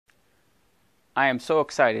I am so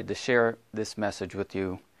excited to share this message with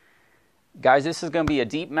you. Guys, this is going to be a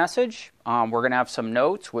deep message. We're going to have some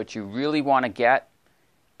notes, which you really want to get.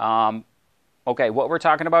 Okay, what we're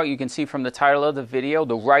talking about, you can see from the title of the video,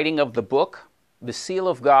 the writing of the book, the seal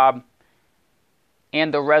of God,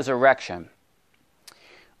 and the resurrection.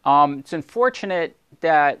 It's unfortunate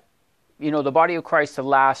that, the body of Christ the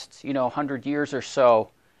last, 100 years or so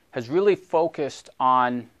has really focused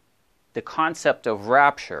on the concept of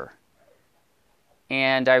rapture.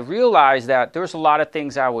 And I realized that there's a lot of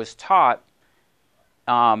things I was taught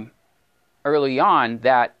early on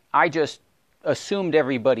that I just assumed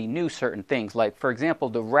everybody knew certain things. Like, for example,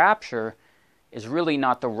 the rapture is really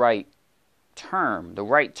not the right term. The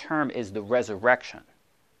right term is the resurrection.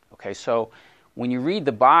 Okay, so when you read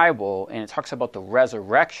the Bible and it talks about the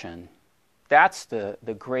resurrection, that's the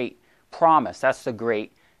great promise. That's the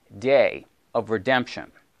great day of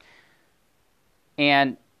redemption.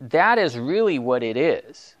 And that is really what it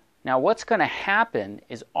is. Now, what's going to happen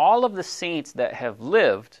is all of the saints that have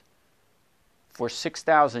lived for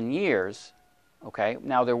 6,000 years, okay,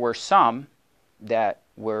 now there were some that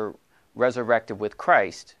were resurrected with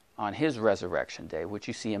Christ on his resurrection day, which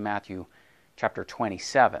you see in Matthew chapter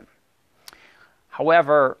 27.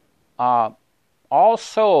 However, all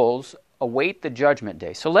souls await the judgment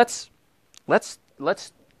day. So let's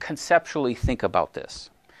conceptually think about this.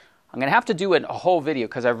 I'm going to have to do a whole video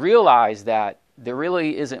because I realize that there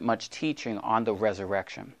really isn't much teaching on the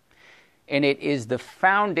resurrection. And it is the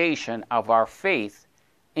foundation of our faith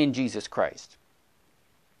in Jesus Christ.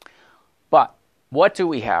 But what do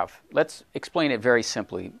we have? Let's explain it very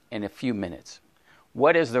simply in a few minutes.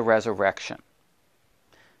 What is the resurrection?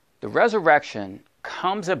 The resurrection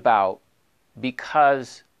comes about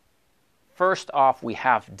because, first off, we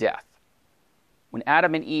have death. When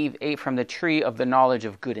Adam and Eve ate from the tree of the knowledge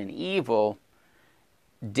of good and evil,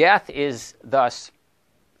 death is thus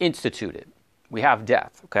instituted. We have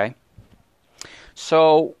death, okay?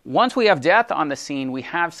 So once we have death on the scene, we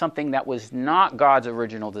have something that was not God's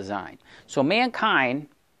original design. So mankind,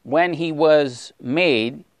 when he was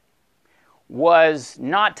made, was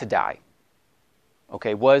not to die,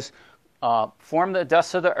 okay? Was formed the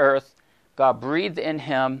dust of the earth. God breathed in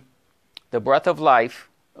him the breath of life,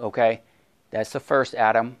 okay? That's the first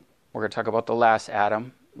Adam. We're going to talk about the last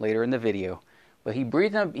Adam later in the video. But he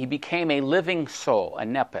breathed him, he became a living soul, a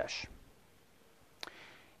nephesh.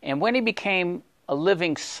 And when he became a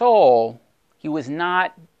living soul, he was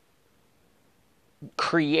not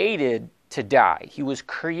created to die. He was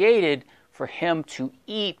created for him to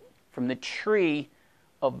eat from the tree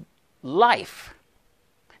of life.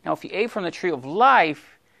 Now, if he ate from the tree of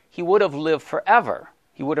life, he would have lived forever.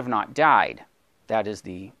 He would have not died. That is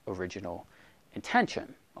the original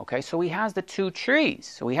intention. Okay, so he has the two trees.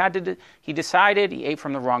 So he decided he ate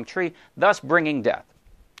from the wrong tree, thus bringing death.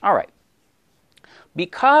 All right.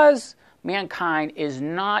 Because mankind is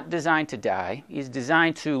not designed to die, he's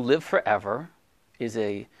designed to live forever, is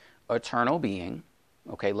a eternal being,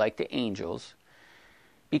 okay, like the angels.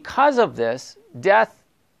 Because of this, death,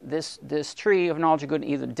 this tree of knowledge of good and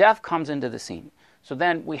evil, death comes into the scene. So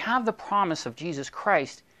then we have the promise of Jesus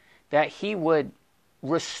Christ that he would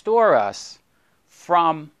restore us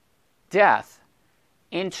from death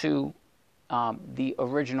into the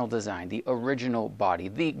original design, the original body,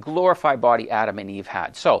 the glorified body Adam and Eve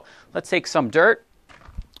had. So let's take some dirt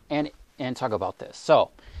and talk about this.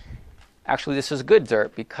 So actually this is good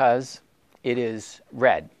dirt because it is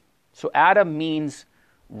red. So Adam means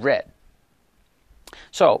red.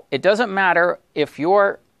 So it doesn't matter if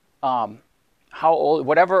you're how old,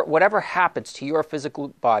 whatever happens to your physical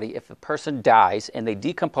body, if a person dies and they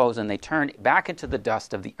decompose and they turn back into the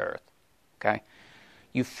dust of the earth, okay?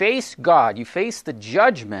 You face God, you face the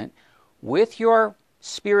judgment with your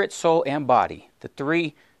spirit, soul, and body. The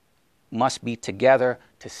three must be together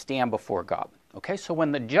to stand before God, okay? So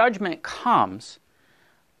when the judgment comes,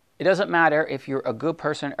 it doesn't matter if you're a good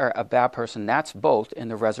person or a bad person. That's both in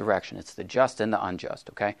the resurrection. It's the just and the unjust,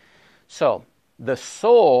 okay? So the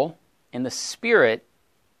soul and the spirit,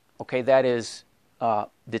 okay, that is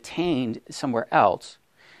detained somewhere else,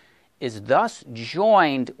 is thus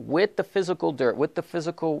joined with the physical dirt, with the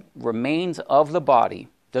physical remains of the body.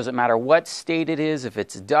 Doesn't matter what state it is, if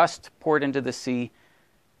it's dust poured into the sea,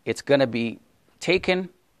 it's going to be taken,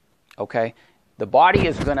 okay? The body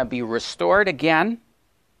is going to be restored again,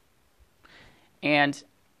 and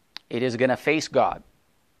it is going to face God,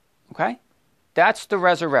 okay? That's the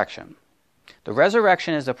resurrection. The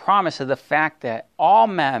resurrection is a promise of the fact that all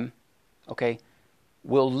men, okay,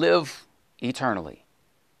 will live eternally.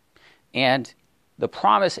 And the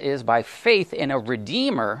promise is by faith in a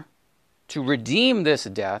Redeemer to redeem this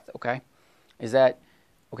death, okay, is that,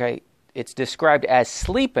 okay, it's described as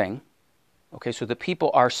sleeping. Okay, so the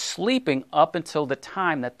people are sleeping up until the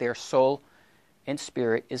time that their soul and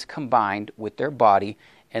spirit is combined with their body,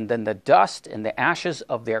 and then the dust and the ashes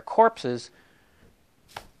of their corpses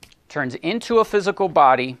turns into a physical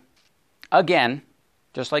body again,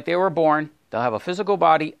 just like they were born. They'll have a physical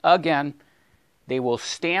body again. They will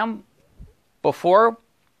stand before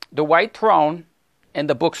the white throne, and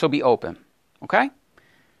the books will be open. Okay?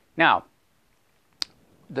 Now,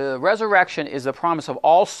 the resurrection is the promise of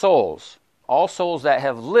all souls that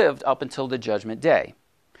have lived up until the judgment day.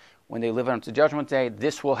 When they live until the judgment day,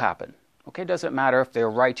 this will happen. Okay? It doesn't matter if they're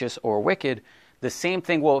righteous or wicked. The same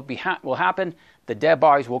thing will happen. The dead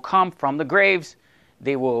bodies will come from the graves.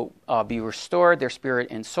 They will be restored. Their spirit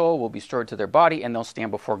and soul will be restored to their body, and they'll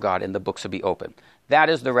stand before God, and the books will be open. That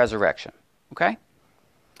is the resurrection. Okay?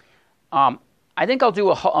 I think I'll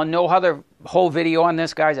do another whole video on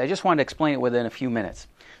this, guys. I just wanted to explain it within a few minutes.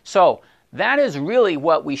 So that is really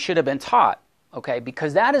what we should have been taught, okay?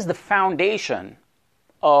 Because that is the foundation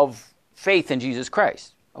of faith in Jesus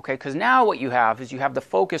Christ, okay? Because now what you have is you have the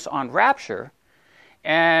focus on rapture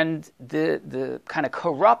and the kind of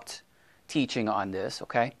corrupt teaching on this,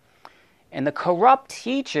 okay? And the corrupt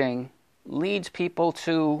teaching leads people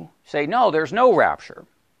to say, no, there's no rapture.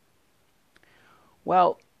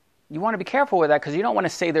 Well, you want to be careful with that because you don't want to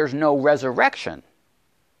say there's no resurrection.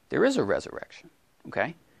 There is a resurrection,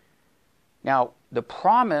 okay? Now, the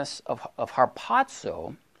promise of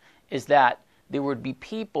harpazo is that there would be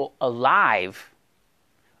people alive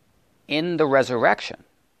in the resurrection.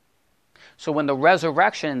 So when the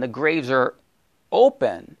resurrection and the graves are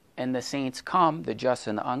open and the saints come, the just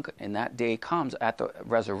and and that day comes at the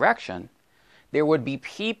resurrection, there would be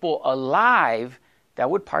people alive that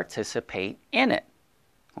would participate in it.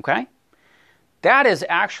 Okay? That is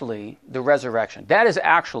actually the resurrection. That is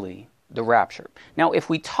actually the rapture. Now, if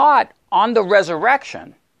we taught on the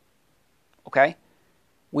resurrection, okay,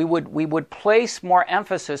 we would place more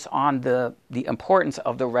emphasis on the importance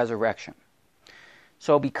of the resurrection.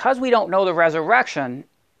 So because we don't know the resurrection,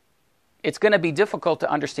 it's going to be difficult to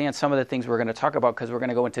understand some of the things we're going to talk about because we're going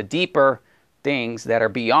to go into deeper things that are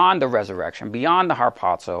beyond the resurrection, beyond the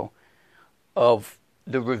harpazo of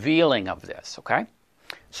the revealing of this, okay?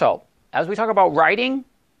 So, as we talk about writing,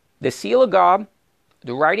 the seal of God,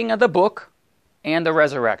 the writing of the book, and the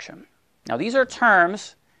resurrection. Now, these are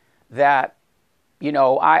terms that,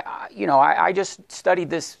 I just studied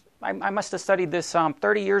this. I must have studied this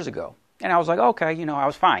 30 years ago. And I was like, okay, I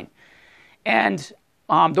was fine. And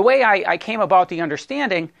the way I came about the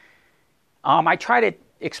understanding, I try to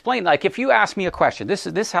explain, like if you ask me a question, this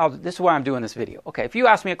is why I'm doing this video. Okay, if you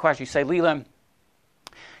ask me a question, you say, Leland,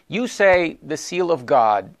 you say the seal of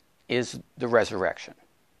God is the resurrection.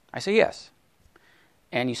 I say, yes.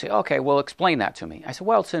 And you say, okay, well, explain that to me. I said,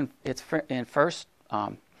 well, it's in First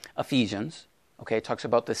Ephesians. Okay, it talks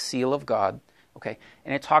about the seal of God. Okay,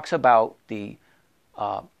 and it talks about the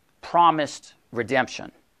promised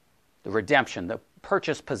redemption, the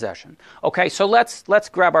purchased possession. Okay, so let's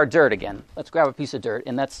grab our dirt again. Let's grab a piece of dirt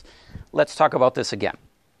and let's talk about this again.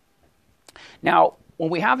 Now, when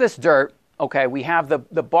we have this dirt, okay, we have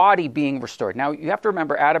the body being restored. Now, you have to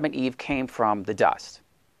remember Adam and Eve came from the dust.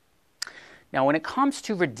 Now, when it comes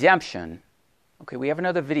to redemption, okay, we have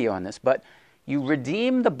another video on this, but you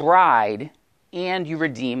redeem the bride and you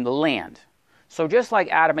redeem the land. So just like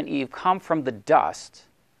Adam and Eve come from the dust,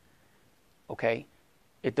 okay,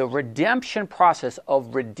 the redemption process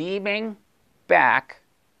of redeeming back,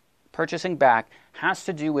 purchasing back, has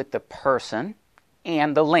to do with the person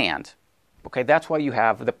and the land. Okay, that's why you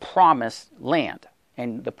have the promised land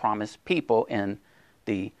and the promised people in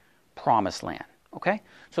the promised land. Okay,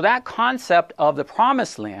 so that concept of the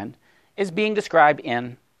promised land is being described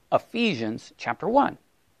in Ephesians chapter 1.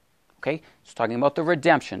 Okay, it's talking about the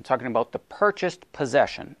redemption, talking about the purchased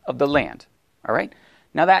possession of the land. All right,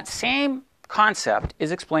 now that same concept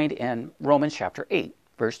is explained in Romans chapter 8,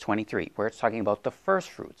 verse 23, where it's talking about the first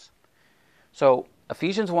fruits. So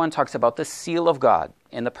Ephesians 1 talks about the seal of God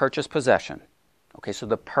and the purchased possession. Okay, so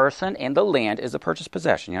the person and the land is the purchased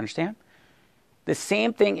possession. You understand? The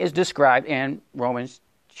same thing is described in Romans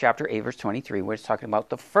chapter 8, verse 23, where it's talking about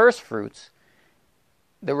the first fruits,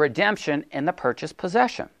 the redemption, and the purchased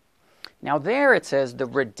possession. Now there it says the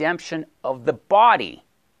redemption of the body.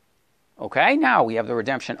 Okay, now we have the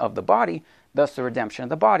redemption of the body. Thus the redemption of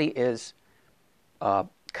the body is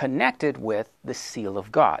connected with the seal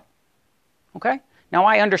of God. Okay? Now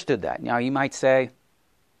I understood that. Now you might say,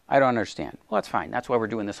 I don't understand. Well, that's fine. That's why we're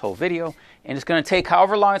doing this whole video. And it's going to take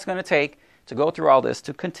however long it's going to take to go through all this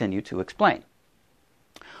to continue to explain.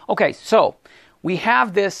 Okay, so we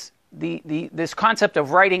have this this concept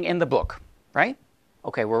of writing in the book, right?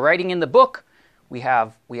 Okay, we're writing in the book. We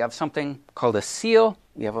have something called a seal.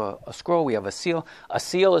 We have a scroll. We have a seal. A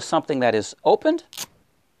seal is something that is opened,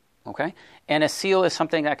 okay? And a seal is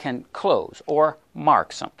something that can close or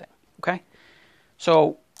mark something, okay?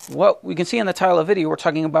 So what we can see in the title of the video, we're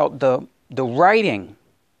talking about the writing.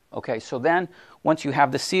 Okay, so then once you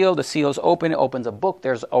have the seal is open, it opens a book,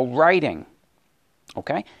 there's a writing.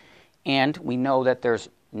 Okay? And we know that there's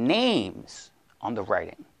names on the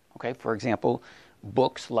writing. Okay, for example,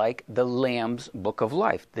 books like the Lamb's Book of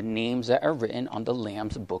Life, the names that are written on the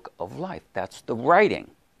Lamb's Book of Life. That's the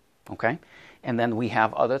writing. Okay? And then we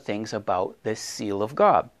have other things about the seal of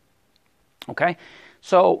God. Okay?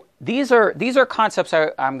 So these are concepts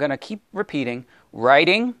I'm going to keep repeating.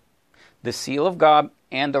 Writing, the seal of God,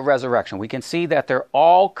 and the resurrection. We can see that they're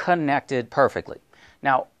all connected perfectly.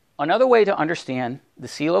 Now, another way to understand the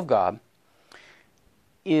seal of God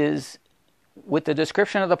is with the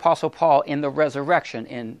description of the Apostle Paul in the resurrection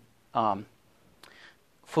in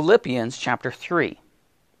Philippians chapter 3.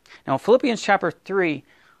 Now, in Philippians chapter 3,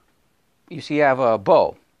 you see you have a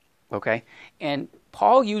bow, okay? And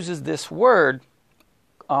Paul uses this word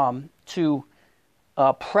to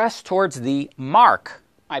press towards the mark.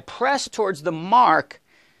 I press towards the mark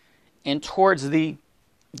and towards the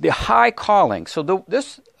high calling. So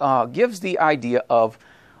this gives the idea of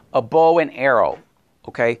a bow and arrow,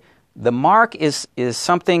 okay? The mark is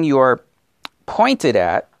something you're pointed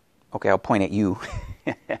at. Okay, I'll point at you.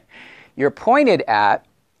 You're pointed at,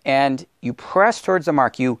 and you press towards the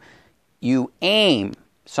mark. You aim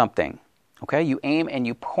something, okay? You aim and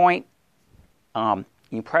you point,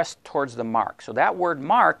 you press towards the mark. So that word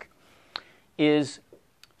mark is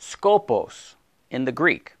skopos in the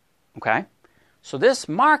Greek, okay? So this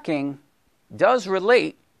marking does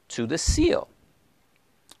relate to the seal,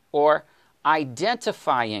 or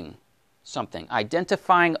identifying something,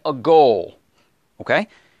 identifying a goal, okay?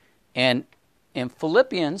 And in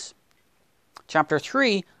Philippians chapter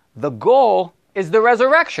 3, the goal is the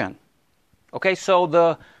resurrection, okay? So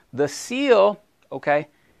the seal, okay,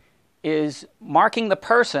 is marking the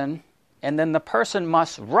person, and then the person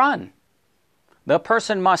must run. The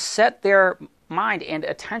person must set their mind and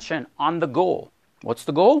attention on the goal. What's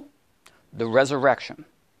the goal? The resurrection,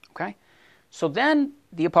 okay? So then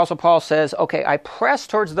the Apostle Paul says, okay, I press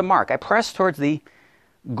towards the mark. I press towards the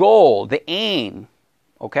goal, the aim,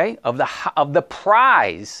 okay, of the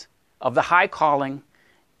prize of the high calling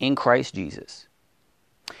in Christ Jesus.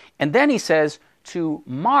 And then he says to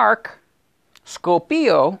mark,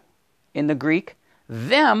 skopio in the Greek,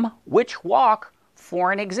 them which walk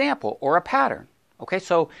for an example or a pattern. Okay,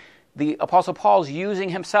 so the Apostle Paul is using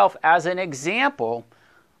himself as an example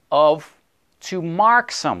to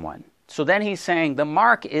mark someone. So then he's saying the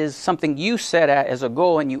mark is something you set at as a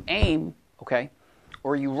goal and you aim, okay,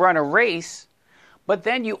 or you run a race, but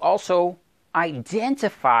then you also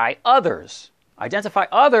identify others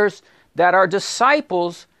that are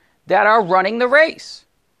disciples that are running the race.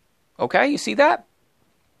 Okay, you see that?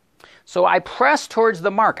 So I press towards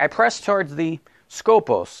the mark. I press towards the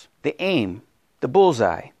skopos, the aim, the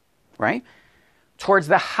bullseye, right? Towards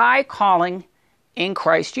the high calling in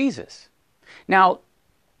Christ Jesus. Now,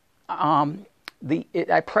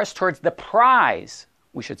 I press towards the prize,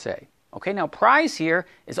 we should say. Okay, now prize here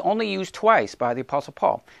is only used twice by the Apostle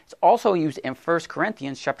Paul. It's also used in 1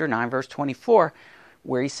 Corinthians chapter 9, verse 24,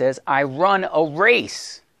 where he says, I run a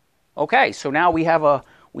race. Okay, so now we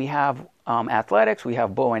have athletics, we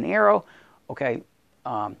have bow and arrow, okay,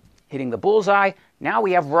 hitting the bullseye. Now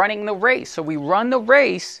we have running the race. So we run the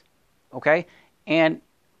race, okay, and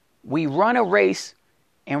we run a race,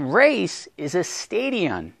 and race is a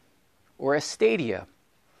stadion or a stadia.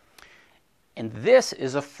 And this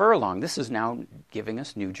is a furlong. This is now giving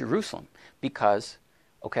us New Jerusalem because,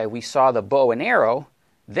 okay, we saw the bow and arrow.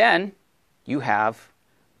 Then you have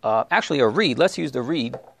actually a reed. Let's use the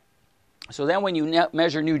reed. So then when you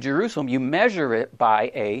measure New Jerusalem, you measure it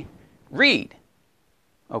by a reed.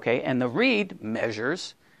 Okay, and the reed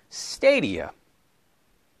measures stadia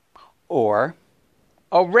or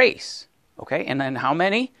a race. Okay, and then how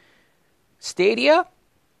many? Stadia?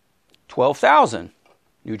 12,000.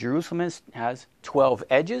 New Jerusalem has 12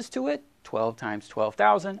 edges to it. 12 times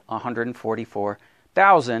 12,000,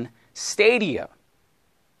 144,000 stadia.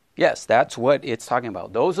 Yes, that's what it's talking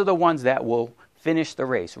about. Those are the ones that will finish the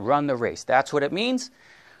race, run the race. That's what it means.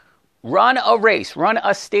 Run a race, run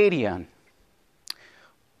a stadion.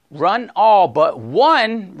 Run all, but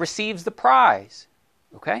one receives the prize.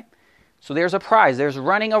 Okay? So there's a prize. There's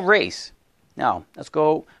running a race. Now, let's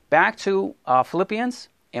go back to Philippians,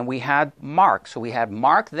 and we had mark. So we had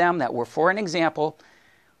mark them that were for an example.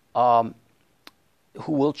 who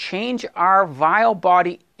will change our vile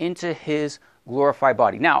body into his glorified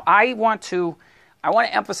body. Now, I want to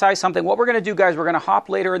emphasize something. What we're going to do, guys, we're going to hop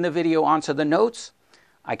later in the video onto the notes.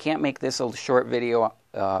 I can't make this a short video.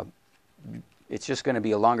 It's just going to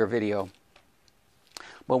be a longer video.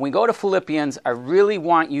 When we go to Philippians, I really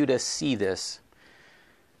want you to see this,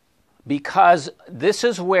 because this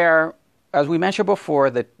is where, as we mentioned before,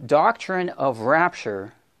 the doctrine of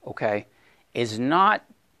rapture, okay, is not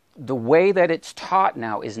the way that it's taught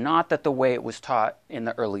now, is not that the way it was taught in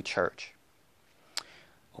the early church.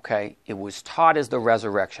 Okay, it was taught as the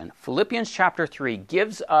resurrection. Philippians chapter 3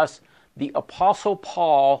 gives us the Apostle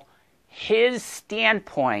Paul, his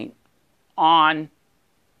standpoint on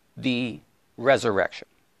the resurrection.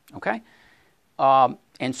 Okay?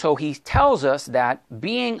 And so he tells us that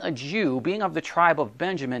being a Jew, being of the tribe of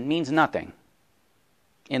Benjamin, means nothing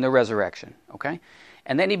in the resurrection. Okay?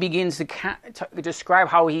 And then he begins to describe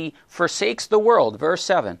how he forsakes the world. Verse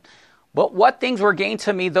 7. But what things were gained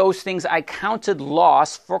to me, those things I counted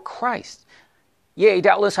loss for Christ. Yea,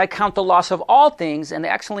 doubtless I count the loss of all things, and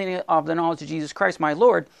the excellency of the knowledge of Jesus Christ my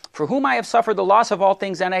Lord, for whom I have suffered the loss of all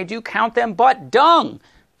things, and I do count them but dung,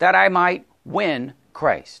 that I might win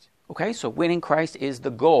Christ. Okay, so winning Christ is the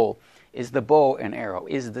goal, is the bow and arrow,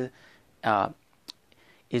 is the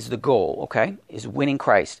goal, okay, is winning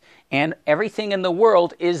Christ. And everything in the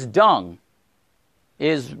world is dung,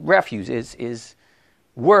 is refuse, is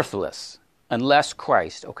worthless unless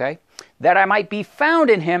Christ, okay? That I might be found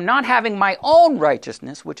in him, not having my own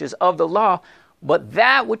righteousness, which is of the law, but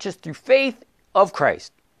that which is through faith of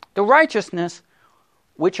Christ. The righteousness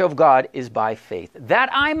which of God is by faith, that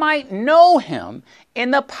I might know him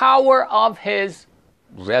in the power of his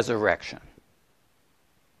resurrection.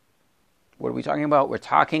 What are we talking about? We're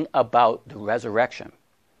talking about the resurrection.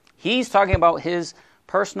 He's talking about his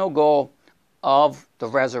personal goal of the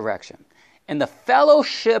resurrection. And the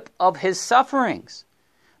fellowship of his sufferings,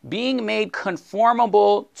 being made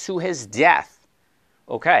conformable to his death.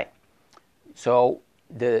 Okay, so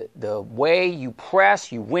the way you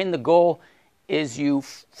press, you win the goal, is you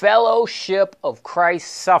fellowship of Christ's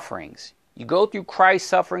sufferings. You go through Christ's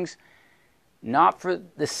sufferings, not for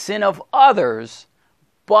the sin of others,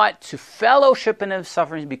 but to fellowship in his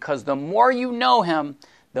sufferings, because the more you know him,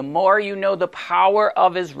 the more you know the power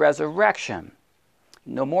of his resurrection.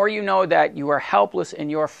 The more you know that you are helpless in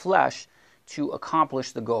your flesh to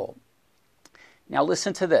accomplish the goal. Now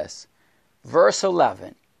listen to this. Verse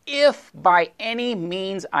 11. If by any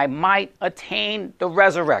means I might attain the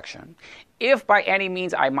resurrection. If by any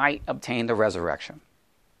means I might obtain the resurrection.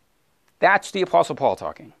 That's the Apostle Paul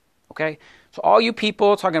talking. Okay? So all you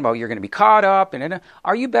people talking about you're going to be caught up,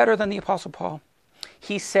 are you better than the Apostle Paul?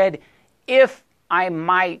 He said, if I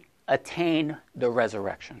might attain the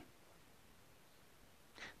resurrection.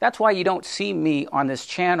 That's why you don't see me on this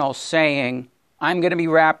channel saying, I'm going to be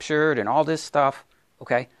raptured and all this stuff,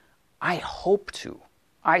 okay? I hope to.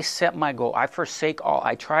 I set my goal. I forsake all.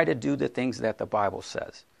 I try to do the things that the Bible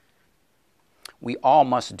says. We all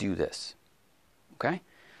must do this, okay?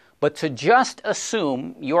 But to just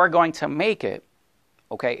assume you're going to make it,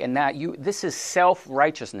 okay, and that this is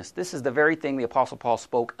self-righteousness. This is the very thing the Apostle Paul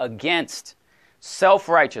spoke against,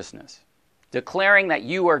 self-righteousness, declaring that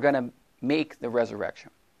you are going to make the resurrection.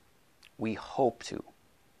 We hope to.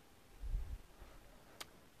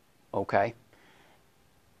 Okay.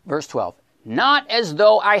 Verse 12. Not as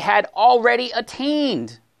though I had already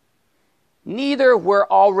attained, neither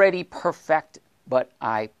were already perfect, but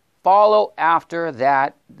I follow after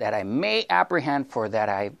that I may apprehend for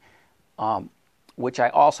that which I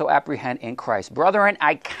also apprehend in Christ. Brethren,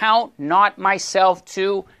 I count not myself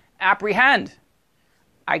to apprehend.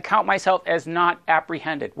 I count myself as not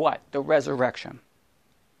apprehended. What? The resurrection.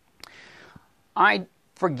 I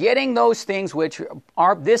forgetting those things which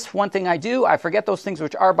are, this one thing I do, I forget those things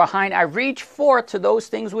which are behind. I reach forth to those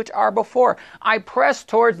things which are before. I press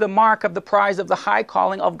towards the mark of the prize of the high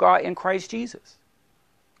calling of God in Christ Jesus.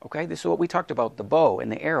 Okay, this is what we talked about, the bow and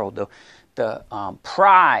the arrow, the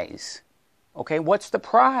prize. Okay, what's the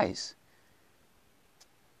prize?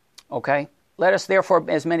 Okay, let us therefore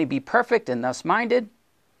as many be perfect and thus minded.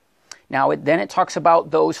 Now, then it talks about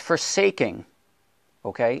those forsaking.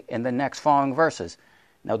 Okay, in the next following verses.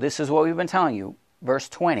 Now this is what we've been telling you. Verse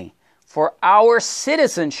 20. For our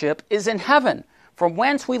citizenship is in heaven, from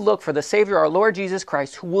whence we look for the Savior, our Lord Jesus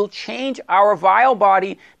Christ, who will change our vile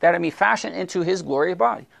body that it may fashion into his glorious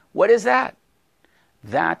body. What is that?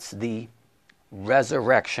 That's the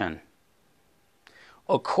resurrection.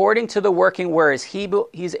 According to the working whereas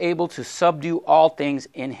he's able to subdue all things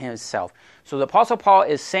in himself. So the Apostle Paul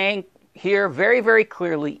is saying here very, very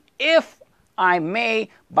clearly, if I may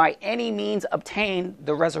by any means obtain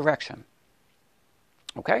the resurrection.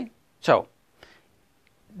 Okay? So,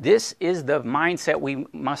 this is the mindset we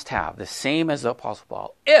must have, the same as the Apostle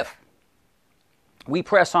Paul. If we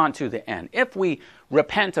press on to the end, if we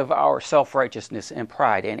repent of our self-righteousness and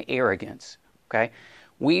pride and arrogance, okay,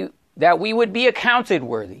 that we would be accounted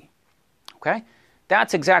worthy. Okay?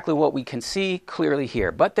 That's exactly what we can see clearly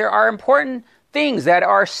here. But there are important things that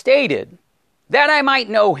are stated, that I might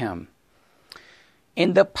know him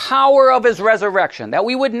in the power of his resurrection, that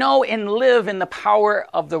we would know and live in the power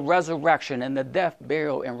of the resurrection and the death,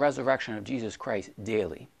 burial, and resurrection of Jesus Christ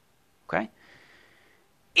daily. Okay?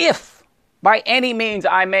 If by any means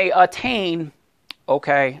I may attain,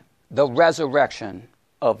 okay, the resurrection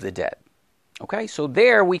of the dead. Okay? So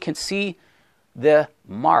there we can see the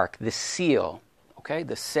mark, the seal, okay,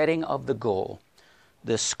 the setting of the goal,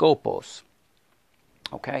 the scopos,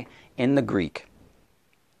 okay, in the Greek.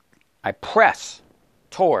 I press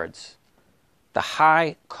towards the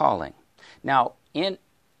high calling. Now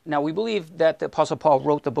we believe that the Apostle Paul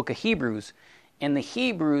wrote the book of Hebrews. In the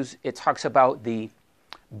Hebrews, it talks about the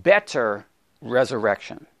better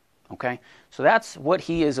resurrection. Okay? So that's what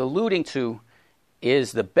he is alluding to,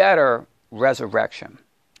 is the better resurrection.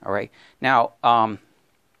 All right? Now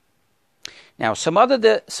some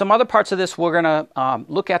other parts of this we're going to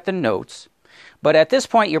look at the notes. But at this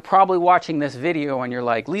point, you're probably watching this video and you're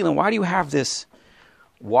like, Leland, why do you have this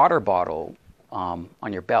water bottle on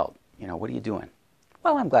your belt? You know, what are you doing?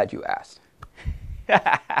 Well, I'm glad you asked.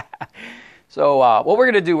 So what we're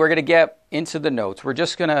going to do, we're going to get into the notes. We're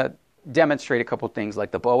just going to demonstrate a couple things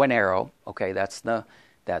like the bow and arrow. Okay, that's the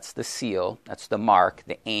seal, that's the mark,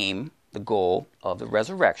 the aim, the goal of the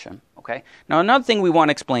resurrection. Okay. Now another thing we want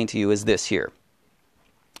to explain to you is this here.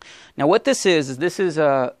 Now what this is this is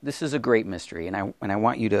a great mystery, and I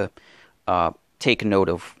want you to take note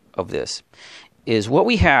of this. Is what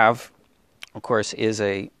we have, of course, is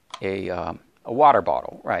a water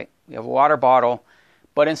bottle, right? We have a water bottle,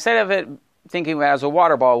 but instead of it thinking of it as a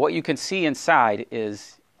water bottle, what you can see inside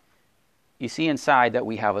is, you see inside that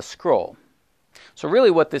we have a scroll. So really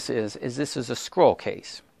what this is this is a scroll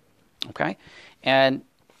case, okay? And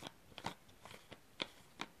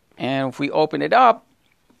if we open it up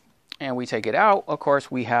and we take it out, of course,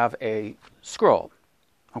 we have a scroll,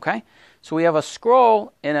 okay? So we have a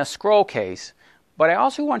scroll in a scroll case. But I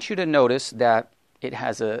also want you to notice that it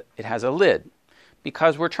has a lid,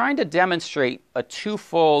 because we're trying to demonstrate a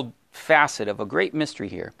twofold facet of a great mystery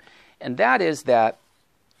here. And that is that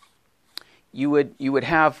you would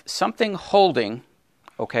have something holding,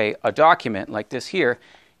 okay, a document like this here,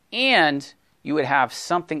 and you would have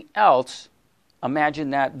something else.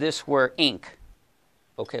 Imagine that this were ink.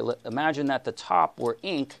 Okay, imagine that the top were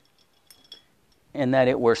ink and that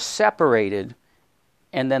it were separated,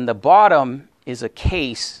 and then the bottom is a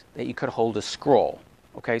case that you could hold a scroll.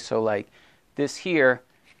 Okay, so like this here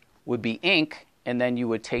would be ink, and then you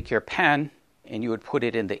would take your pen and you would put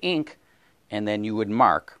it in the ink, and then you would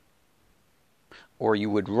mark or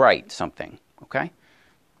you would write something. Okay,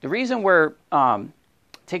 the reason we're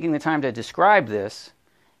taking the time to describe this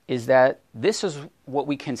is that this is what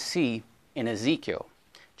we can see in Ezekiel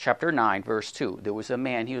chapter 9 verse 2. There was a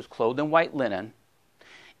man, he was clothed in white linen,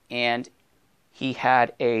 and he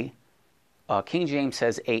had King James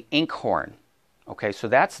says a inkhorn. Okay, so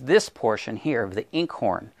that's this portion here of the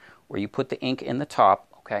inkhorn, where you put the ink in the top.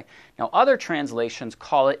 Okay, now other translations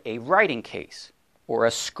call it a writing case or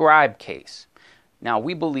a scribe case. Now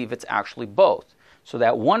we believe it's actually both. So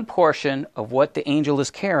that one portion of what the angel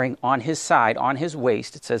is carrying on his side, on his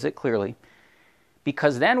waist, it says it clearly,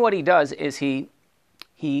 because then what he does is he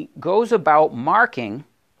goes about marking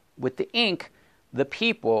with the ink the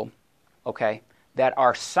people, okay, that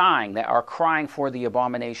are sighing, that are crying for the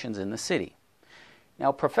abominations in the city.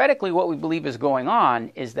 Now, prophetically, what we believe is going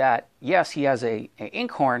on is that, yes, he has an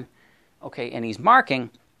inkhorn, okay, and he's marking,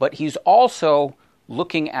 but he's also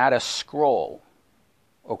looking at a scroll.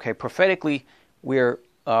 Okay, prophetically, we're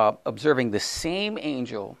observing the same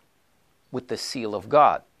angel with the seal of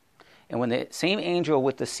God. And when the same angel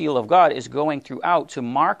with the seal of God is going throughout to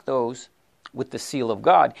mark those with the seal of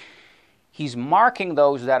God, he's marking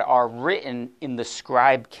those that are written in the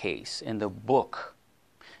scribe case, in the book,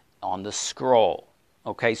 on the scroll.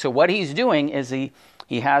 Okay, so what he's doing is he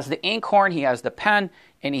has the inkhorn, he has the pen,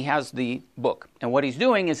 and he has the book. And what he's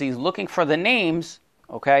doing is he's looking for the names,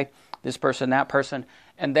 okay, this person, that person,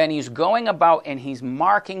 and then he's going about and he's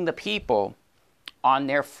marking the people on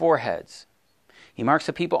their foreheads. He marks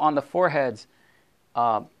the people on the foreheads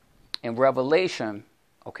in Revelation,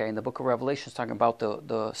 okay, in the book of Revelation, it's talking about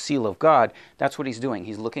the seal of God. That's what he's doing.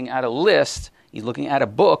 He's looking at a list, he's looking at a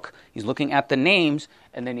book, he's looking at the names,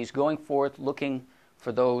 and then he's going forth looking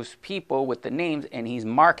for those people with the names, and he's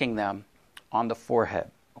marking them on the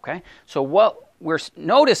forehead, okay? So what we're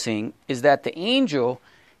noticing is that the angel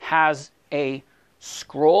has a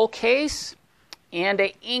scroll case and an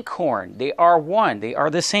inkhorn. They are one. They are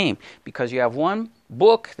the same, because you have one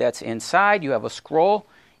book that's inside, you have a scroll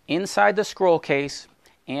inside the scroll case,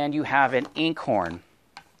 and you have an inkhorn.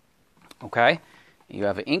 Okay? You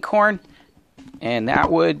have an inkhorn, and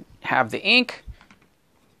that would have the ink,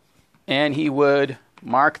 and he would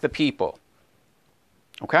mark the people.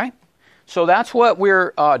 Okay? So that's what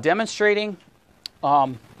we're demonstrating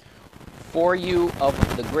for you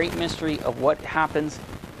of the great mystery of what happens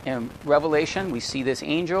in Revelation. We see this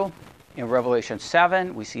angel in Revelation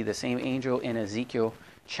 7. We see the same angel in Ezekiel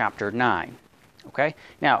chapter 9. Okay?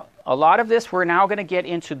 Now, a lot of this, we're now going to get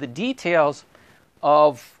into the details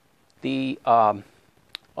of the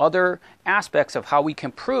other aspects of how we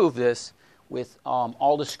can prove this with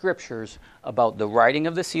all the scriptures about the writing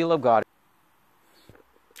of the seal of God.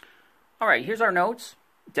 All right, here's our notes.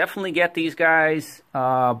 Definitely get these, guys.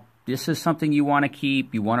 This is something you want to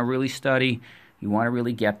keep. You want to really study. You want to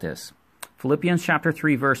really get this. Philippians chapter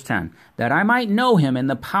 3, verse 10. That I might know him in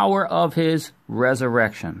the power of his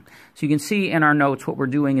resurrection. So you can see in our notes what we're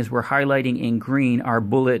doing is we're highlighting in green our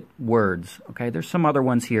bullet words. Okay, there's some other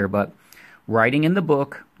ones here, but writing in the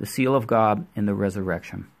book, the seal of God, and the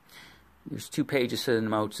resurrection. There's 2 pages in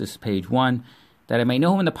the notes. This is page 1. That I may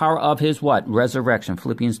know him in the power of his what? Resurrection.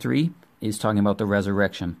 Philippians 3 is talking about the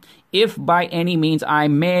resurrection. If by any means I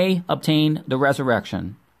may obtain the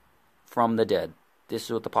resurrection from the dead. This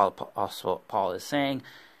is what the Apostle Paul is saying,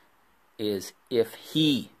 is if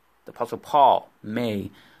he, the Apostle Paul,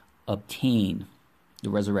 may obtain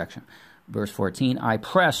the resurrection. Verse 14, I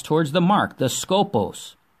press towards the mark, the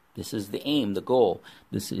scopos. This is the aim, the goal.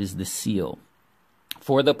 This is the seal.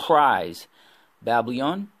 For the prize,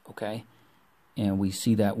 Babylon, okay? And we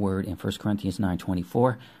see that word in 1 Corinthians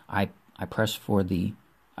 9:24. I press for the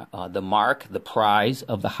mark, the prize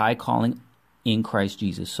of the high calling in Christ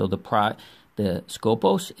Jesus. So the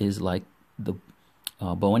scopos is like the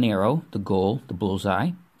bow and arrow, the goal, the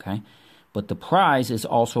bullseye, okay? But the prize is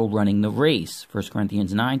also running the race. 1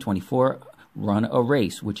 Corinthians 9:24, run a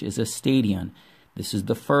race, which is a stadion. This is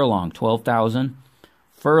the furlong, 12,000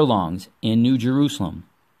 furlongs in New Jerusalem.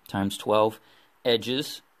 Times 12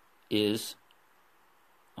 edges is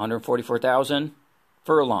 144,000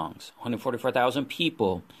 furlongs, 144,000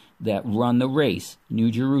 people that run the race,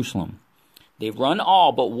 New Jerusalem. They run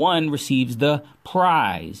all, but one receives the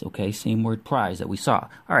prize. Okay, same word prize that we saw.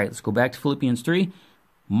 All right, let's go back to Philippians 3.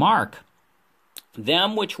 Mark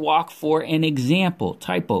them which walk for an example,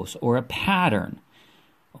 typos, or a pattern.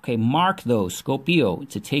 Okay, mark those, scopio,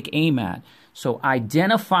 to take aim at. So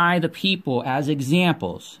identify the people as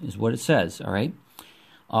examples, is what it says, all right?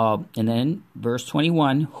 And then verse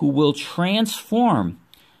 21, who will transform,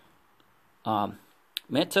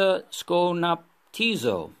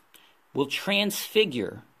 metaskonaptizo, will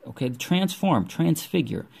transfigure, okay, transform,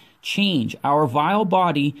 transfigure, change our vile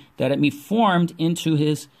body that it be formed into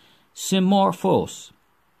his simorphos,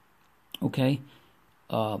 okay,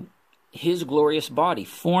 his glorious body,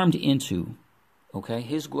 formed into, okay,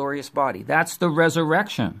 his glorious body. That's the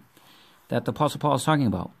resurrection that the Apostle Paul is talking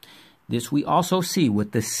about. This we also see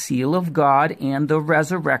with the seal of God and the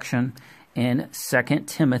resurrection in 2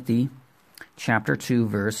 Timothy chapter 2,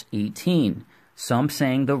 verse 18. Some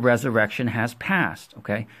saying the resurrection has passed,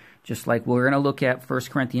 okay? Just like we're going to look at 1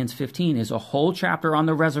 Corinthians 15 is a whole chapter on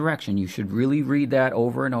the resurrection. You should really read that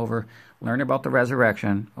over and over, learn about the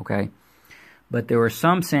resurrection, okay? But there were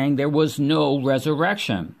some saying there was no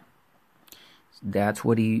resurrection. That's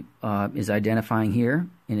what he is identifying here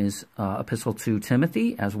in his epistle to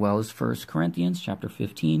Timothy, as well as 1 Corinthians chapter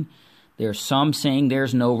 15. There's some saying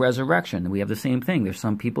there's no resurrection. We have the same thing. There's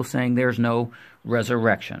some people saying there's no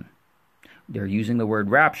resurrection. They're using the word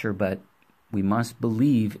rapture, but we must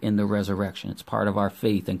believe in the resurrection. It's part of our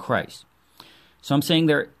faith in Christ. Some saying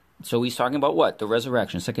there, so he's talking about what? The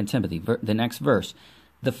resurrection, 2 Timothy, the next verse.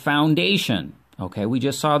 The foundation, okay, we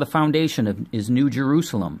just saw the foundation is New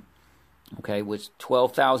Jerusalem, okay, with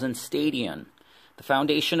 12,000 stadion. The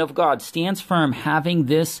foundation of God stands firm, having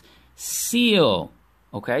this seal,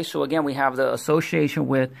 okay? So again, we have the association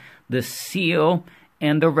with the seal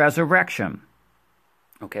and the resurrection.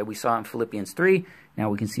 Okay, we saw it in Philippians 3.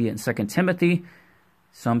 Now we can see it in 2 Timothy.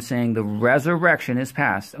 Some saying the resurrection is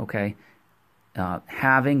past, okay?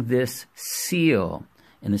 Having this seal.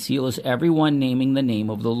 And the seal is everyone naming the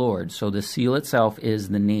name of the Lord. So the seal itself is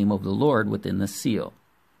the name of the Lord within the seal.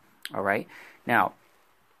 All right. Now,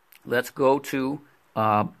 let's go to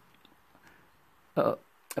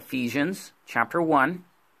Ephesians chapter 1,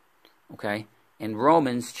 okay, and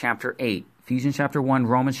Romans chapter 8. Ephesians chapter 1,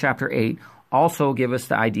 Romans chapter 8 also give us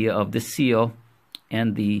the idea of the seal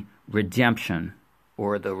and the redemption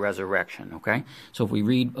or the resurrection, okay? So if we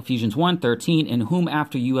read Ephesians 1:13, in whom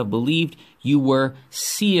after you have believed, you were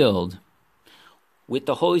sealed with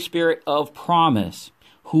the Holy Spirit of promise,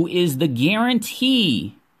 who is the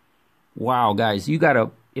guarantee. Wow, guys, you got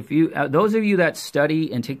to, if you, those of you that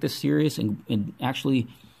study and take this serious and actually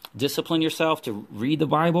discipline yourself to read the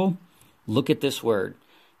Bible, look at this word,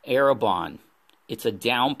 arrabon. It's a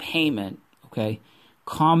down payment, okay?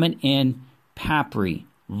 Common in papyri,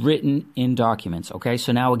 written in documents, okay?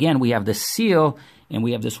 So now again, we have the seal and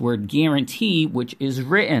we have this word guarantee, which is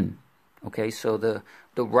written, okay? So the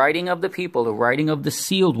writing of the people, the writing of the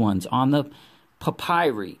sealed ones on the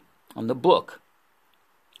papyri, on the book.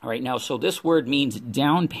 All right, now, so this word means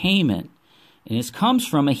down payment, and this comes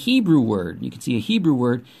from a Hebrew word. You can see a Hebrew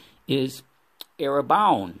word is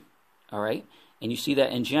arrabon, all right? And you see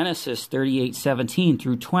that in Genesis 38:17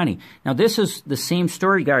 through 20. Now, this is the same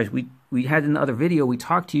story, guys. We had in the other video, we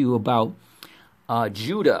talked to you about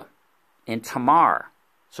Judah and Tamar.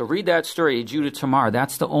 So read that story, Judah, Tamar.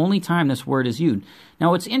 That's the only time this word is used. Now,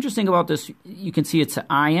 what's interesting about this, you can see it's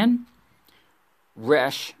ayin,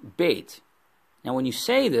 resh, beit. Now, when you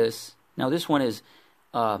say this, now this one is,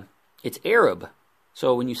 it's Arab.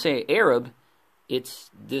 So when you say Arab, it's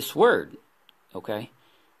this word, okay?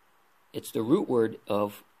 It's the root word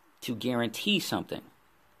of to guarantee something,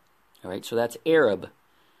 all right? So that's Arab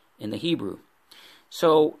in the Hebrew.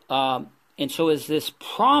 So, and so is this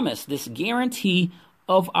promise, this guarantee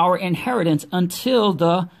of our inheritance until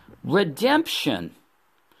the redemption,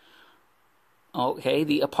 okay,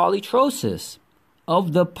 the apolytrosis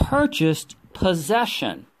of the purchased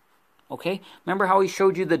possession, okay? Remember how he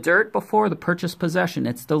showed you the dirt before? The purchased possession.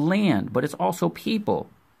 It's the land, but it's also people.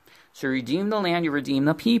 So you redeem the land, you redeem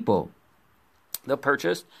the people. The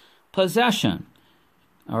purchased possession,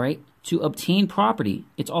 all right? To obtain property.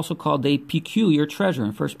 It's also called a peculiar treasure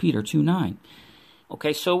in 1 Peter 2:9.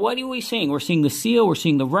 Okay, so what are we seeing? We're seeing the seal, we're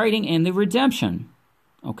seeing the writing, and the redemption,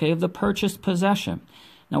 okay, of the purchased possession.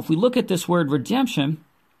 Now, if we look at this word redemption,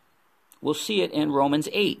 we'll see it in Romans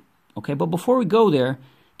 8. Okay, but before we go there,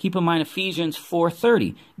 keep in mind Ephesians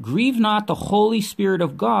 4:30. Grieve not the Holy Spirit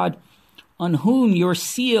of God, on whom you're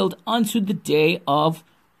sealed unto the day of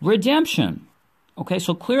redemption. Okay,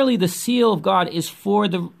 so clearly the seal of God is for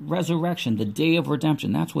the resurrection, the day of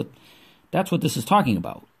redemption. That's what this is talking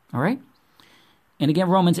about. All right? And again,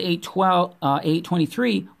 Romans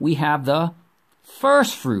 8:23, we have the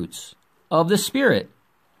first fruits of the Spirit.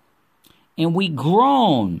 And we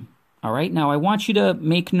groan. All right, now I want you to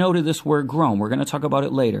make note of this word groan. We're going to talk about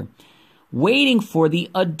it later. Waiting for the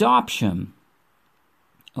adoption,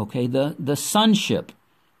 okay, the sonship,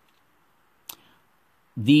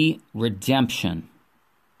 the redemption,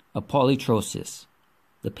 apolytrosis,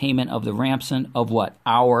 the payment of the ransom of what?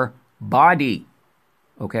 Our body.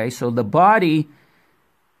 Okay, so the body,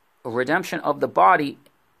 redemption of the body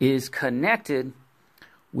is connected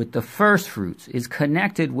with the first fruits, is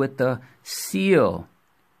connected with the seal,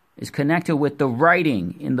 is connected with the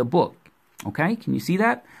writing in the book. Okay, can you see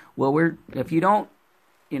that? Well, if you don't,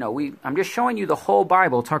 I'm just showing you the whole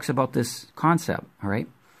Bible talks about this concept, all right?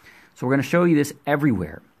 So we're going to show you this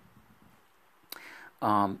everywhere.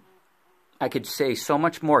 I could say so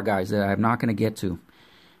much more, guys, that I'm not going to get to.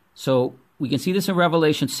 So we can see this in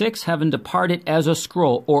Revelation 6, heaven departed as a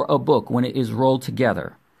scroll or a book when it is rolled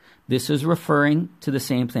together. This is referring to the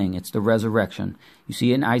same thing. It's the resurrection. You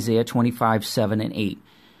see it in Isaiah 25:7 and 8.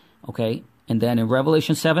 Okay, and then in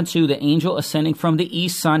Revelation 7:2, the angel ascending from the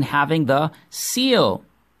east sun having the seal.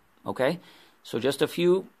 Okay, so just a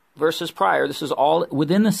few verses prior, this is all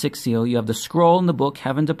within the sixth seal. You have the scroll in the book,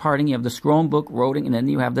 heaven departing. You have the scroll and book, rolling, and then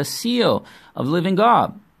you have the seal of the living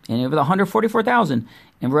God. And you have the 144,000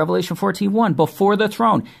 in Revelation 14:1 before the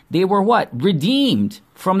throne. They were what? Redeemed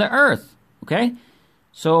from the earth. Okay,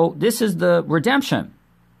 so this is the redemption.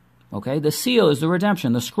 Okay, the seal is the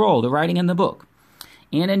redemption, the scroll, the writing in the book.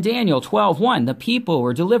 And in Daniel 12:1, the people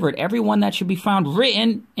were delivered, everyone that should be found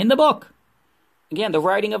written in the book. Again, the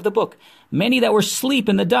writing of the book. Many that were asleep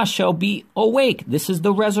in the dust shall be awake. This is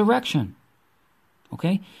the resurrection.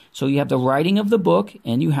 Okay, so you have the writing of the book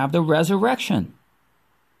and you have the resurrection.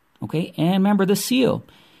 Okay, and remember the seal.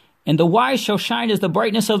 And the wise shall shine as the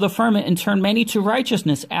brightness of the firmament and turn many to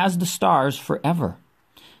righteousness as the stars forever.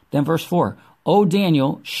 Then verse 4, O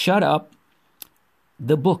Daniel, shut up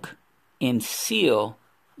the book and seal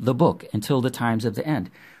the book until the times of the end.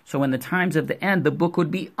 So in the times of the end, the book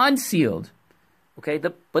would be unsealed. Okay,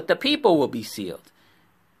 but the people will be sealed.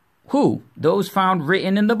 Who? Those found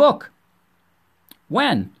written in the book.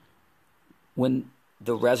 When? When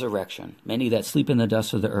the resurrection. Many that sleep in the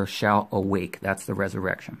dust of the earth shall awake. That's the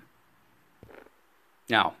resurrection.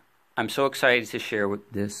 Now, I'm so excited to share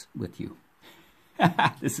this with you.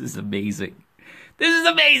 This is amazing. This is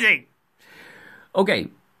amazing. Okay,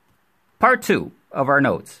 part 2 of our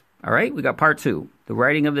notes. All right, we got part 2. The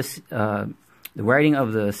writing of the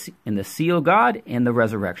in the seal of God and the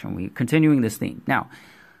resurrection. We're continuing this theme. Now,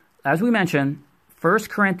 as we mentioned, 1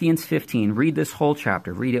 Corinthians 15, read this whole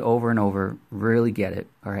chapter. Read it over and over. Really get it,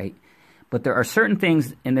 all right? But there are certain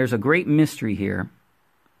things, and there's a great mystery here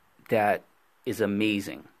that is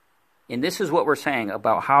amazing. And this is what we're saying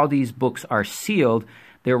about how these books are sealed.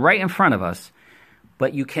 They're right in front of us.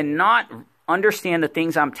 But you cannot understand the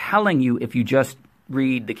things I'm telling you if you just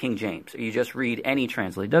read the King James, or you just read any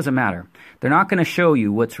translation. It doesn't matter. They're not going to show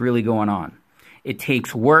you what's really going on. It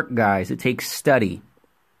takes work, guys. It takes study.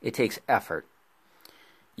 It takes effort.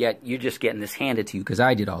 Yet you're just getting this handed to you because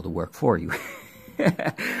I did all the work for you.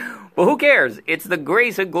 But who cares? It's the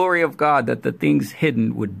grace and glory of God that the things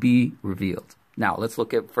hidden would be revealed. Now, let's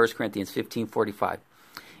look at 1 Corinthians 15:45.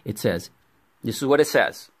 It says, this is what it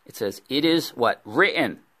says. It says, it is what?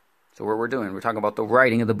 Written. So what we're doing, we're talking about the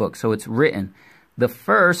writing of the book. So it's written. The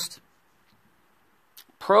first,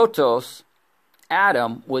 protos,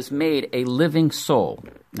 Adam, was made a living soul.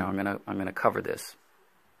 Now, I'm gonna cover this.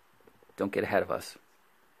 Don't get ahead of us.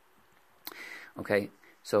 Okay,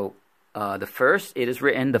 so the first, it is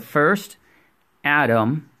written, the first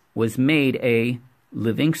Adam was made a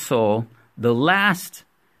living soul. The last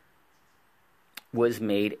was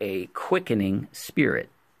made a quickening spirit.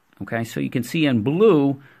 Okay, so you can see in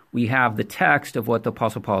blue, we have the text of what the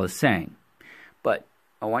Apostle Paul is saying. But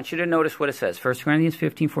I want you to notice what it says. 1 Corinthians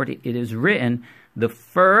 15:40, it is written, the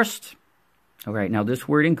first, all right, now this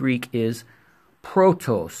word in Greek is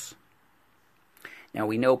protos. Now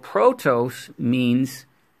we know protos means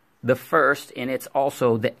the first, and it's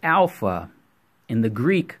also the alpha in the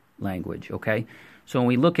Greek language, okay? So when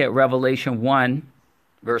we look at Revelation 1,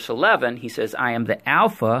 verse 11, he says, I am the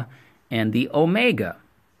Alpha and the Omega,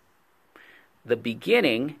 the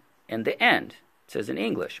beginning and the end. It says in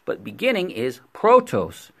English, but beginning is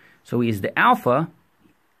protos. So he is the Alpha,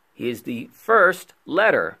 he is the first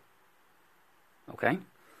letter, okay?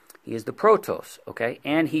 He is the protos, okay?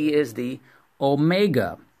 And he is the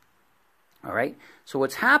Omega, all right? So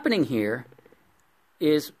what's happening here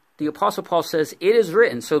is the Apostle Paul says, it is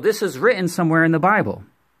written. So this is written somewhere in the Bible.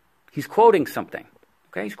 He's quoting something.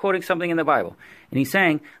 Okay, he's quoting something in the Bible. And he's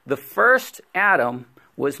saying, the first Adam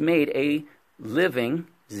was made a living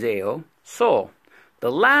zeo soul.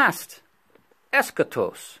 The last,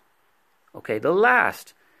 eschatos. Okay, the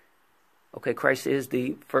last. Okay, Christ is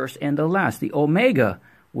the first and the last. The Omega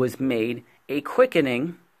was made a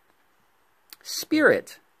quickening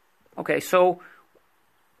spirit. Okay, so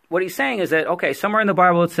what he's saying is that, okay, somewhere in the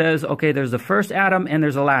Bible it says, okay, there's the first Adam and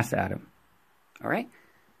there's the last Adam. All right?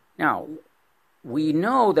 Now, we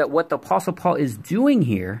know that what the Apostle Paul is doing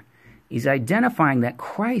here is identifying that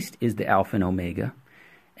Christ is the Alpha and Omega.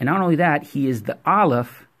 And not only that, he is the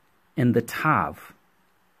Aleph and the Tav.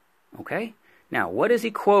 Okay? Now, what is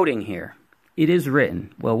he quoting here? It is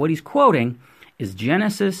written. Well, what he's quoting is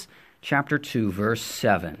Genesis chapter 2, verse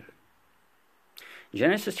 7.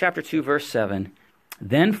 Genesis chapter 2, verse 7.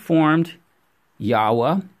 Then formed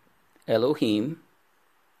Yahweh, Elohim.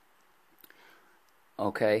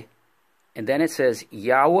 Okay. And then it says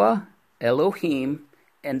Yahweh, Elohim,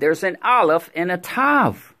 and there's an Aleph and a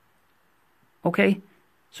Tav. Okay.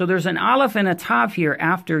 So there's an Aleph and a Tav here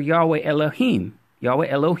after Yahweh Elohim. Yahweh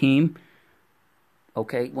Elohim,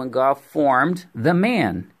 okay, when God formed the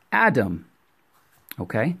man, Adam.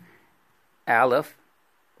 Okay. Aleph,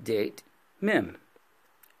 Det, Mem.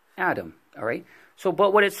 Adam. All right. So,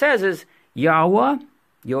 but what it says is Yahweh,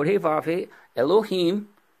 Yod-Heh-Vav-Heh, Elohim,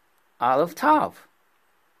 Aleph Tav.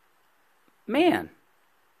 Man.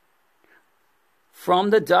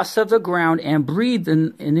 From the dust of the ground and breathed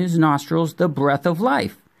in his nostrils the breath of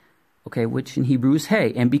life. Okay, which in Hebrew is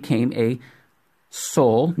Hay, and became a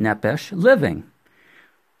soul, Nephesh, living.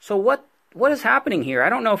 So what is happening here? I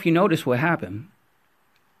don't know if you noticed what happened.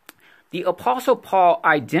 The Apostle Paul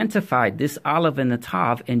identified this Aleph and the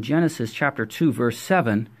Tav in Genesis chapter 2, verse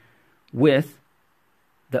 7 with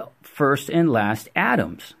the first and last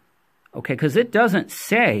Adams. Okay, because it doesn't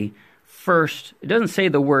say first, it doesn't say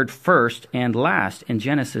the word first and last in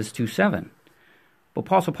Genesis 2:7. But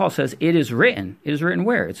Apostle Paul says it is written. It is written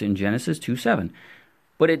where? It's in Genesis 2:7.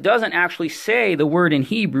 but it doesn't actually say the word in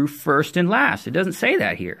Hebrew first and last. It doesn't say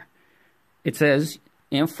that here. It says,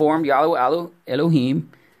 and formed Yahweh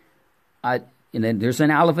Elohim, and then there's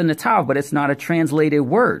an aleph in the tav, but it's not a translated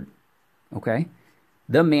word, okay?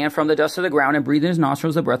 The man from the dust of the ground and breathed in his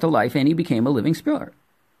nostrils the breath of life, and he became a living spirit.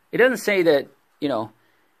 It doesn't say that, you know,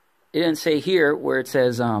 it didn't say here where it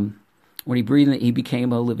says when he breathed, he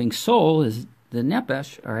became a living soul, is the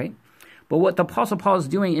nephesh, all right? But what the Apostle Paul is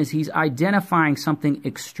doing is he's identifying something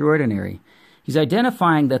extraordinary. He's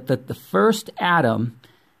identifying that the first Adam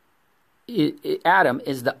is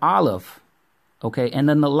the Aleph, okay? And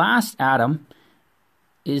then the last Adam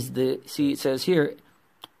is the, see, it says here,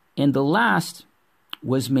 and the last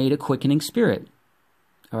was made a quickening spirit.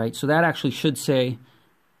 All right, so that actually should say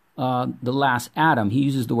the last Adam. He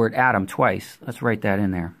uses the word Adam twice. Let's write that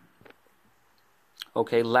in there.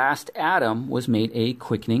 Okay, last Adam was made a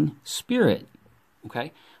quickening spirit.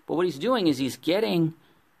 Okay, but what he's doing is he's getting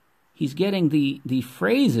the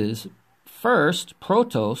phrases first,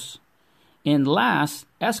 protos, and last,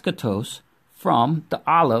 eschatos, from the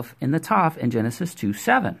Aleph and the Tav in Genesis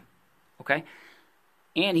 2:7. Okay,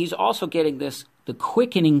 and he's also getting this, the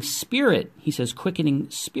quickening spirit. He says quickening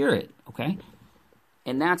spirit. Okay,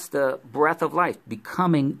 and that's the breath of life,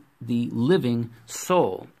 becoming the living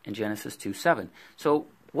soul in Genesis 2:7. So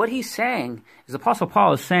what he's saying is the Apostle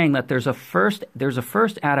Paul is saying that there's a first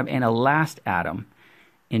Adam and a last Adam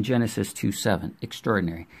in Genesis 2:7.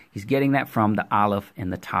 Extraordinary. He's getting that from the Aleph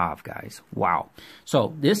and the Tav, guys. Wow.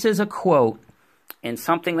 So this is a quote and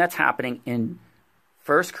something that's happening in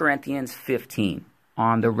 1 Corinthians 15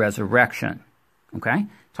 on the resurrection. Okay?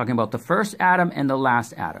 Talking about the first Adam and the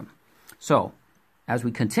last Adam. So as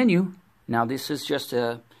we continue, now this is just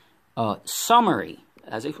a summary.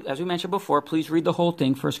 As we mentioned before, please read the whole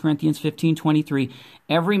thing. 1 Corinthians 15:23.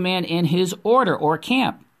 Every man in his order or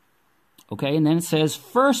camp. Okay, and then it says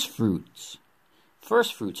first fruits.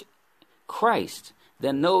 First fruits, Christ.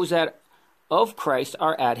 Then those that of Christ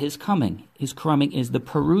are at his coming. His coming is the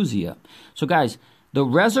parousia. So guys, the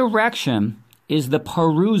resurrection is the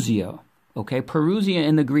parousia. Okay, parousia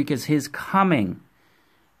in the Greek is his coming.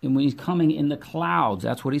 And when he's coming in the clouds,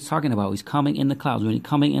 that's what he's talking about. He's coming in the clouds. When he's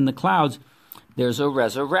coming in the clouds, there's a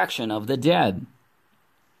resurrection of the dead.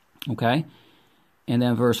 Okay? And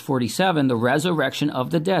then verse 47, the resurrection of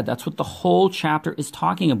the dead. That's what the whole chapter is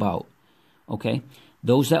talking about. Okay?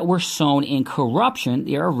 Those that were sown in corruption,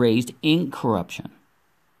 they are raised in corruption.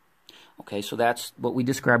 Okay, so that's what we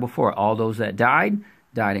described before. All those that died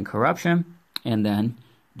in corruption, and then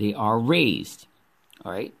they are raised.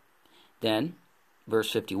 All right? Then, verse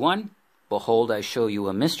 51, behold, I show you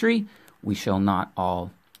a mystery. We shall not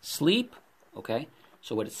all sleep. Okay?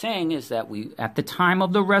 So what it's saying is that at the time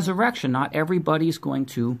of the resurrection, not everybody is going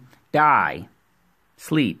to die,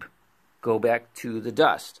 sleep, go back to the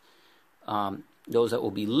dust. Those that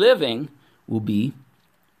will be living will be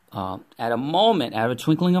at a moment, at a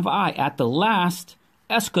twinkling of an eye, at the last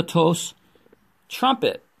eschatos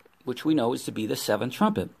trumpet, which we know is to be the seventh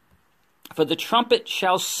trumpet. For the trumpet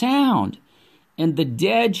shall sound, and the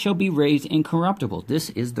dead shall be raised incorruptible. This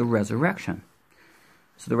is the resurrection.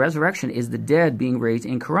 So the resurrection is the dead being raised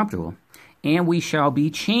incorruptible. And we shall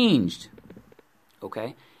be changed.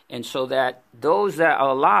 Okay? And so that those that are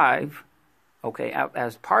alive, okay,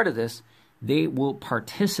 as part of this, they will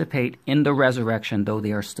participate in the resurrection. Though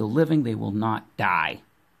they are still living, they will not die.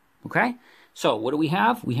 Okay? So what do we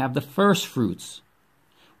have? We have the first fruits.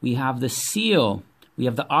 We have the seal. We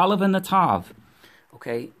have the olive and the tav.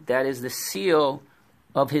 Okay? That is the seal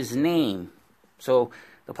of his name. So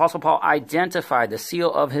the Apostle Paul identified the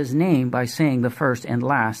seal of his name by saying the first and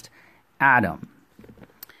last Adam.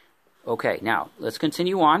 Okay, now let's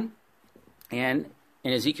continue on. And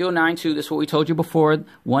in Ezekiel 9:2, this is what we told you before.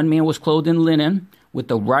 One man was clothed in linen with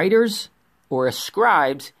the writer's or a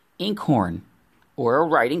scribe's inkhorn, or a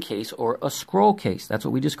writing case, or a scroll case. That's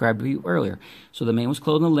what we described to you earlier. So the man was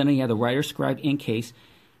clothed in linen. He had the writer's scribe ink case.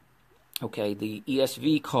 Okay, the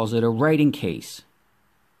ESV calls it a writing case.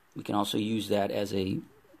 We can also use that as a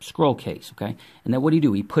scroll case, okay? And then what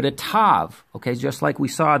do? He put a tav, okay? Just like we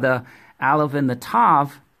saw the aleph and the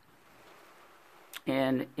tav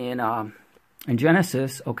in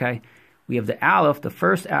Genesis, okay? We have the aleph, the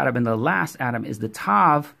first Adam, and the last Adam is the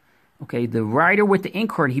tav, okay? The writer with the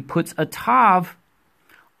inkhorn, he puts a tav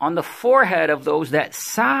on the forehead of those that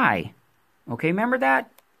sigh, okay? Remember that?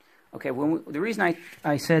 Okay, the reason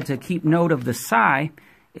I said to keep note of the sigh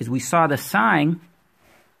is we saw the sighing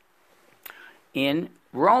in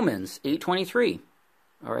Romans 8:23,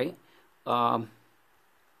 all right? Or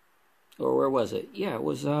where was it? Yeah, it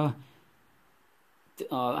was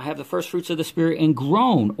I have the first fruits of the Spirit and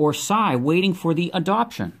groan or sigh, waiting for the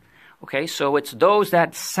adoption. Okay, so it's those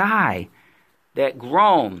that sigh, that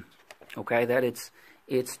groan. Okay, that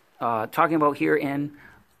it's talking about here in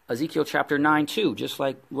Ezekiel chapter 9 too, just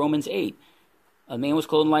like Romans 8. A man was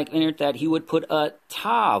clothed like linen, that he would put a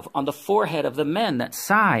tav on the forehead of the men that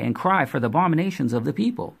sigh and cry for the abominations of the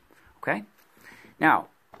people. Okay? Now,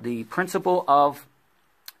 the principle of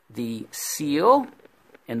the seal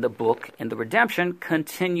in the book and the redemption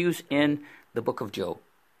continues in the book of Job.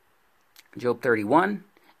 Job 31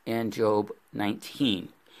 and Job 19.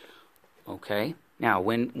 Okay? Now,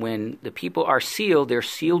 when the people are sealed, they're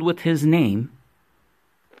sealed with his name.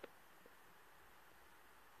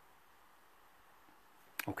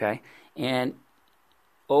 Okay, and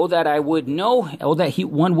oh that I would know, oh that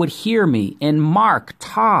one would hear me. And Mark,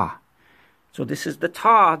 ta. So this is the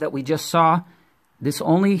ta that we just saw. This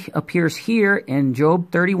only appears here in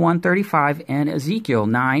Job 31:35 and Ezekiel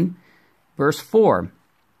 9, verse 4.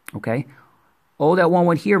 Okay, oh that one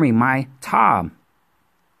would hear me, my ta.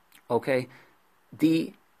 Okay,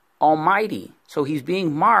 the Almighty. So he's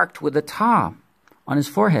being marked with a ta on his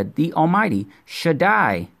forehead. The Almighty,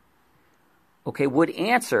 Shaddai. Okay, would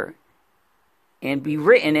answer and be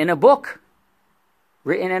written in a book.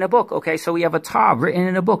 Written in a book. Okay, so we have a tav written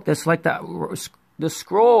in a book. That's like the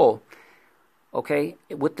scroll. Okay,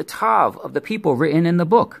 with the tav of the people written in the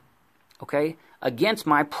book. Okay, against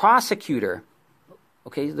my prosecutor.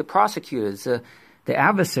 Okay, the prosecutor is the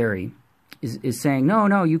adversary is saying,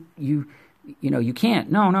 no, you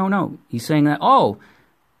can't. No. He's saying that,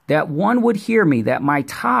 that one would hear me, that my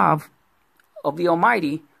tav of the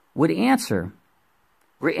Almighty would answer,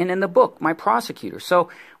 written in the book, my prosecutor. So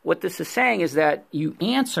what this is saying is that you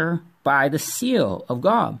answer by the seal of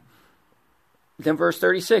God. Then verse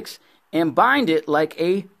 36, and bind it like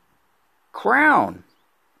a crown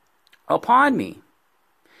upon me.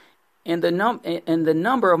 And the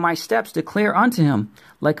number of my steps declare unto him,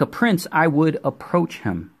 like a prince I would approach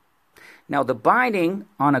him. Now the binding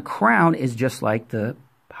on a crown is just like the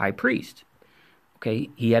high priest. Okay,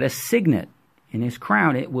 he had a signet. In his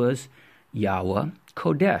crown, it was Yahweh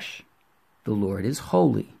Kodesh. The Lord is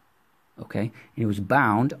holy. Okay? And it was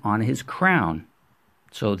bound on his crown.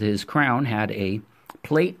 So his crown had a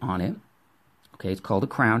plate on it. Okay, it's called a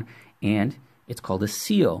crown. And it's called a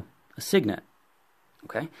seal, a signet.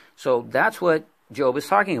 Okay? So that's what Job is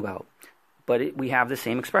talking about. But we have the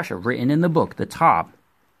same expression, written in the book, the top.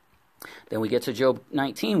 Then we get to Job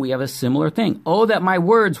 19. We have a similar thing. Oh, that my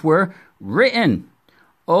words were written.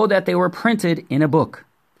 Oh, that they were printed in a book.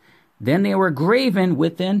 Then they were graven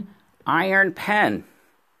with an iron pen.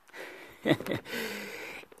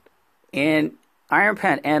 And iron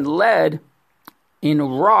pen and lead in a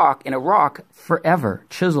rock forever,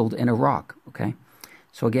 chiseled in a rock. Okay.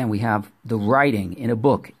 So again, we have the writing in a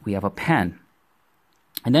book. We have a pen.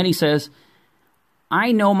 And then he says,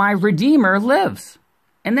 I know my Redeemer lives.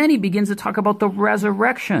 And then he begins to talk about the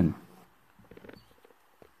resurrection.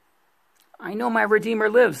 I know my Redeemer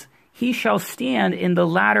lives. He shall stand in the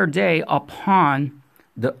latter day upon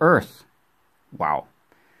the earth. Wow.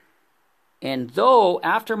 And though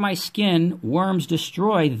after my skin worms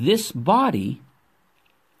destroy this body,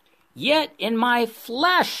 yet in my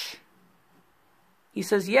flesh, he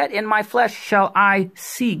says, yet in my flesh shall I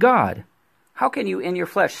see God. How can you in your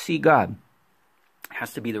flesh see God? It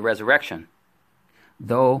has to be the resurrection.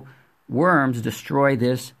 Though worms destroy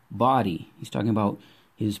this body. He's talking about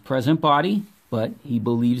his present body, but he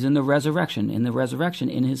believes in the resurrection. In the resurrection,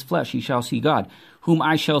 in his flesh, he shall see God, whom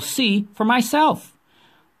I shall see for myself.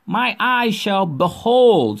 My eyes shall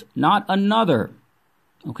behold, not another.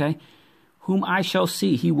 Okay? Whom I shall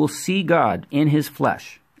see. He will see God in his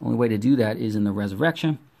flesh. The only way to do that is in the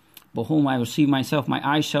resurrection. But whom I will see myself, my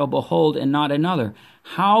eyes shall behold, and not another.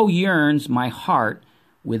 How yearns my heart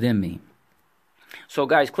within me. So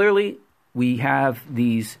guys, clearly we have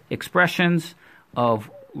these expressions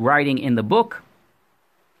of writing in the book,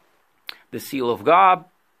 the seal of God,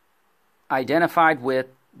 identified with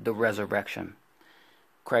the resurrection.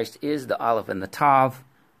 Christ is the Aleph and the Tav.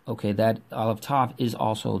 Okay, that Aleph Tav is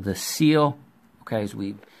also the seal. Okay, as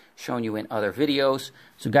we've shown you in other videos.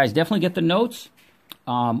 So guys, definitely get the notes.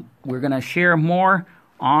 We're going to share more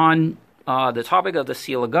on the topic of the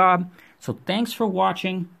seal of God. So thanks for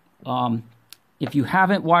watching. If you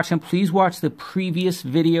haven't watched them, please watch the previous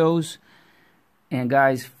videos. And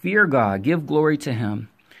guys, fear God, give glory to him,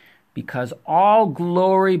 because all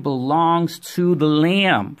glory belongs to the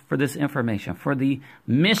Lamb for this information, for the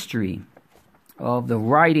mystery of the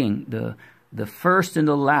writing, the first and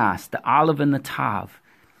the last, the Aleph and the Tav,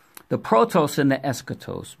 the Protos and the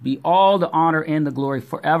Eschatos. Be all the honor and the glory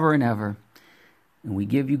forever and ever. And we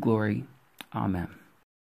give you glory. Amen.